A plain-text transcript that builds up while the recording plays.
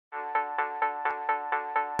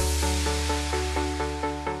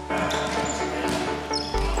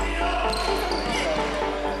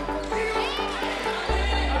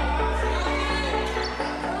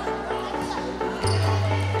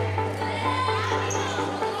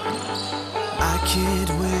can't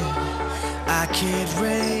win, I can't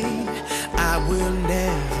reign, I will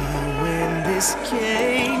never win this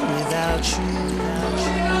game without you,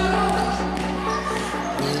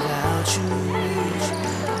 without you.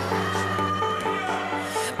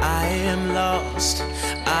 I am lost,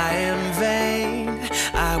 I am vain,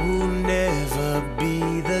 I will never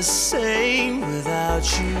be the same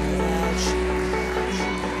without you,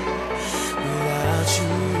 without you.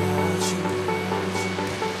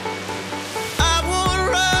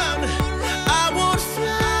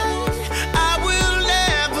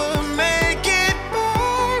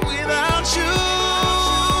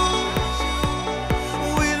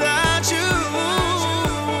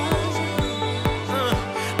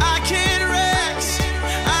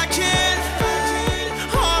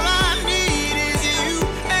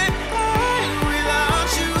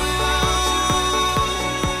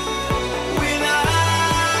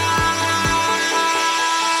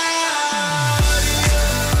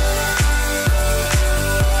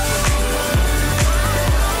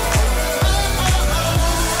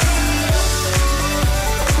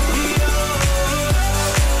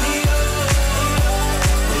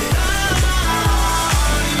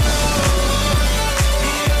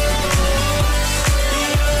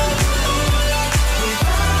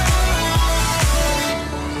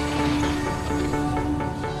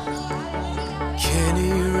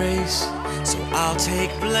 So I'll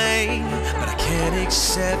take blame, but I can't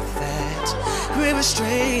accept that we're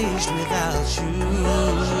estranged without you,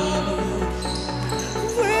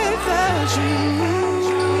 without you.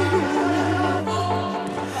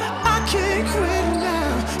 I can't quit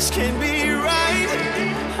now, this can't be right.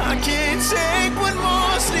 I can't take one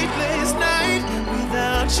more sleepless night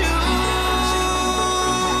without you,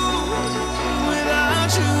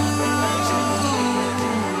 without you.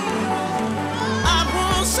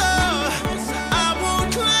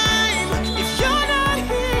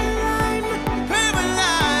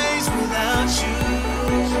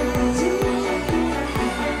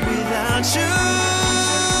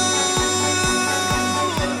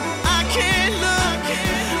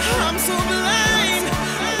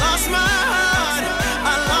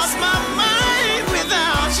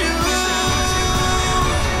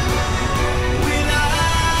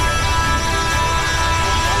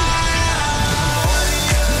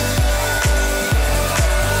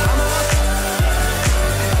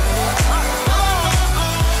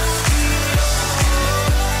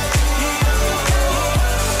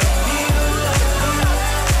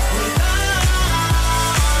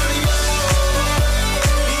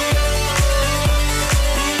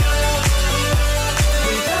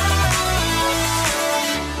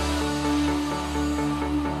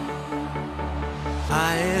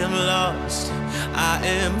 I am lost, I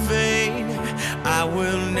am vain, I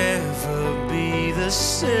will never be the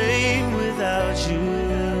same without you,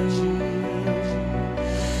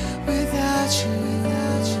 without you.